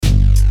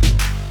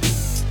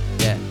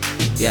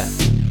Yeah.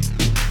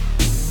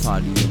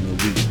 Party in the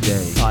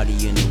weekday, party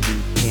in the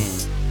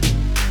weekend.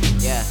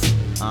 Yeah.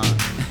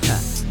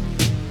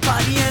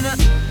 Party in a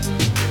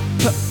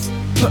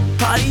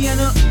party in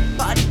a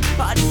party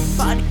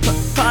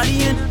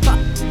in a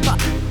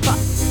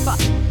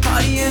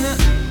party in a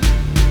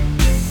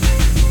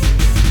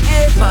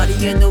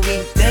party in the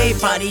weekday,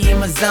 party in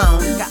my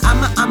zone.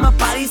 I'm a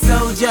party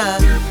soldier.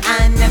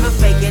 I never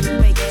fake it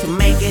to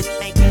make it.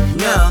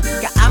 No,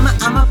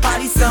 I'm a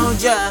party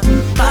soldier.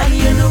 Party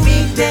in the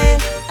weekday,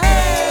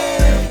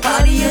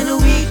 party in the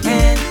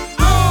weekend.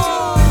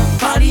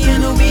 Party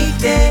in the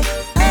weekday,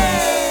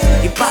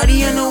 you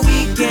party in the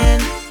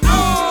weekend.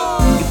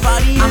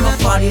 I'ma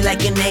party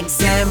like an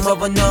exam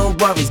over no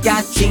worries.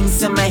 Got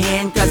drinks in my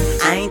hand cause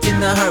I ain't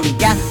in a hurry.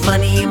 Got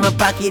money in my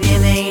pocket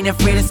and I ain't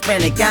afraid to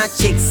spend it. Got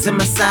chicks on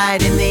my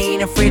side and they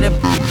ain't afraid of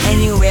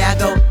anywhere I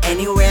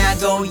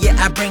go, yeah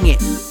I bring it.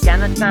 Got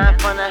no time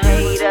for the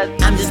haters,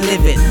 I'm just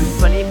living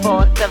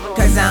 24/7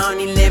 cause I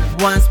only live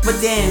once.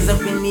 Put your hands up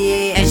in the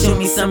air and show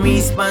me some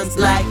response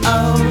like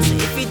oh. So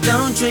if you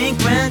don't drink,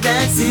 well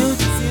that's you.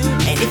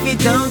 And if you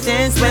don't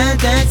dance, well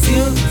that's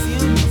you.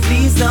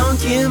 Please don't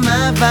kill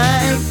my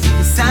vibe,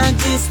 cause I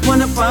just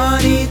wanna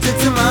party till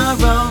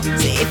tomorrow.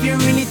 So if you're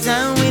really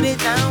down with it,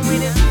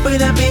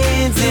 put up your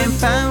hands and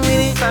pound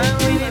with it.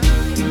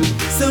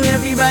 So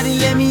everybody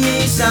let me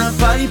hear you shout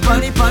party,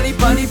 party, party,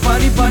 party,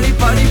 party, party,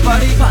 party,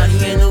 party. Party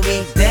in the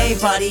weekday,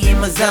 party in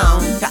my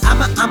zone. Cause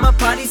I'm a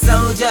party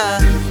soldier.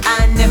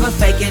 I never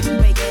fake it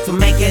to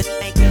make it.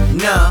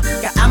 No,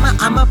 cause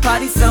I'm a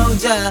party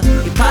soldier.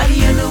 You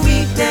party in the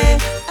weekday,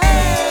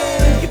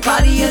 you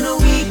party in the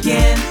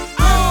weekend.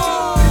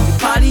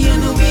 Party in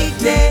the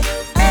weekday,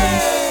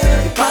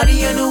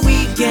 party in the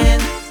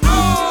weekend.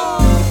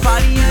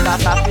 Party in the I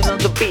feel on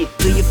the beat.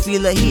 Do you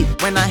feel the heat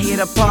when I hit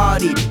a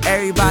party?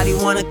 Everybody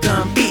wanna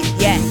compete,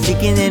 yeah.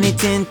 Drinking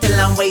anything till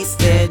I'm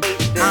wasted.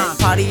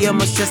 Party on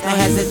my stress, no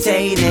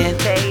hesitating.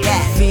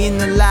 Yeah, being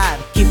alive,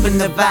 keeping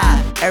the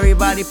vibe.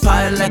 Everybody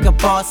party like a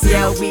boss,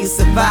 yeah we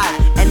survive.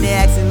 And they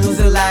asking who's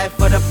alive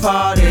for the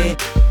party.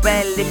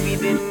 Well if you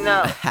didn't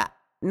know.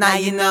 Now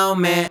you know,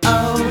 man.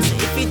 Oh, so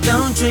if you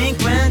don't drink,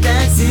 well,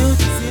 that's you.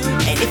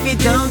 And if you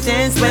don't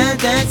dance, well,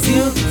 that's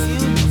you.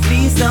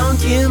 Please don't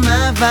kill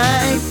my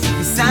vibe,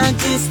 cause I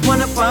just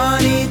wanna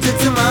party till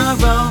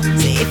tomorrow.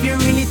 So if you're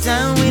really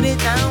down with it,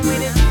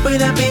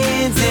 put up your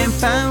hands and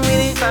pound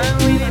with it.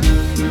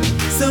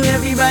 So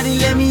everybody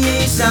let me hear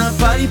you shout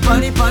party,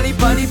 party, party,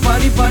 party,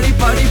 party, party,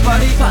 party,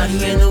 party.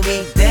 Party in the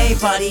weekday,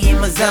 party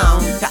in my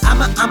zone. Cause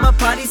I'm a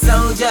party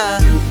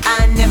soldier.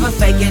 I never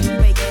fake it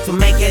to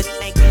make it.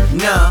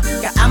 No,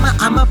 cause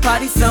I'm a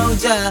party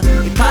soldier.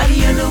 You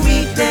party in the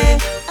weekday,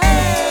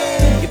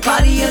 you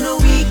party in the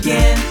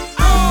weekend.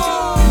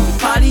 You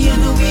party in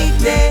the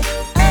weekday,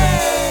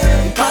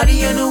 you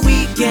party in the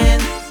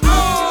weekend.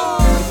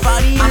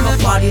 I'ma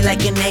party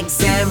like an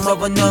exam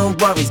over no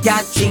worries.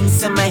 Got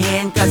drinks in my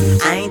hand cause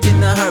I ain't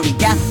in a hurry.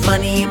 Got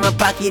money in my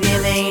pocket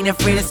and I ain't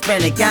afraid to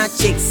spend it. Got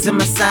chicks on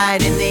my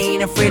side and they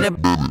ain't afraid of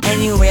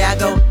anywhere I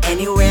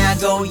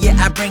go, yeah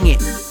I bring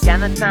it. Got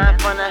no time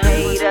for the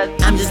haters,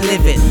 I'm just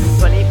living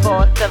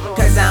 24/7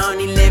 cause I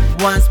only live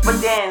once.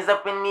 Put your hands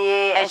up in the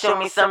air and show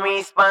me some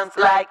response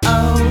like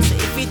oh. So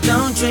if you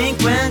don't drink,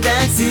 well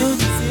that's you.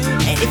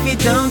 And if you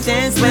don't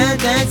dance, well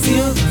that's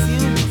you.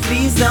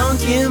 Please don't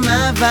kill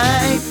my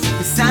vibe,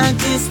 cause I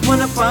just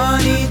wanna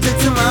party till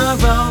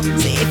tomorrow.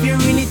 So if you're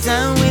really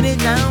down with it,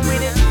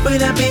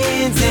 put up your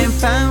hands and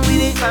pound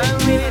with it.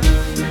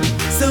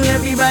 So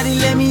everybody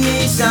let me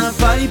hear you shout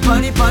party,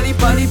 party, party,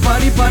 party,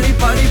 party, party,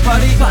 party,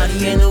 party.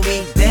 Party in the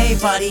weekday,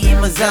 party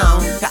in my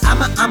zone. Cause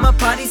I'm a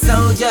party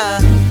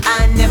soldier.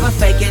 I never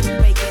fake it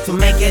to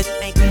make it.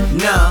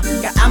 No,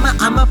 cause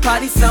I'm a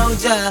party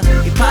soldier.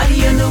 You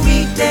party in the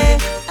weekday,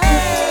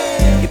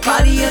 you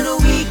party in the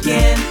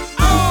weekend.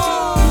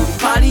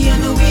 Party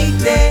in the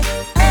weekday,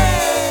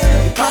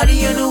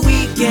 party in the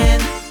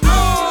weekend.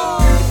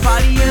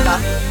 Party in the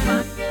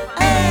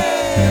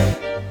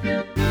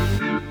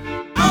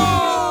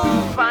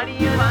party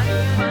in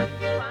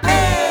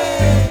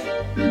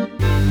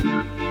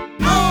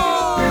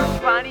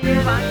party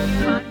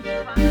in